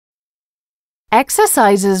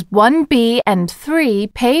Exercises 1b and 3,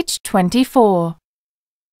 page 24.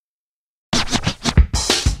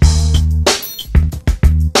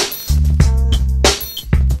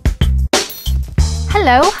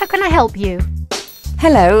 Hello, how can I help you?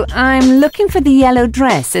 Hello, I'm looking for the yellow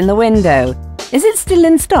dress in the window. Is it still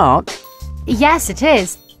in stock? Yes, it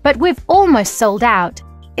is, but we've almost sold out.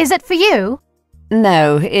 Is it for you?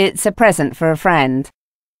 No, it's a present for a friend.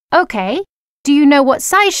 Okay. Do you know what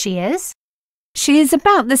size she is? She's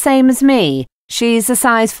about the same as me. She's a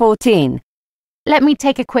size 14. Let me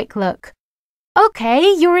take a quick look.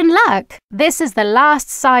 Okay, you're in luck. This is the last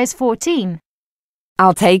size 14.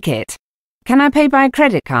 I'll take it. Can I pay by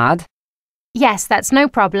credit card? Yes, that's no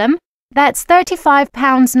problem. That's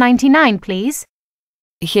 £35.99, please.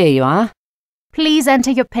 Here you are. Please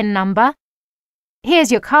enter your PIN number.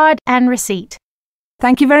 Here's your card and receipt.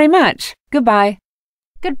 Thank you very much. Goodbye.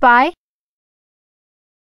 Goodbye.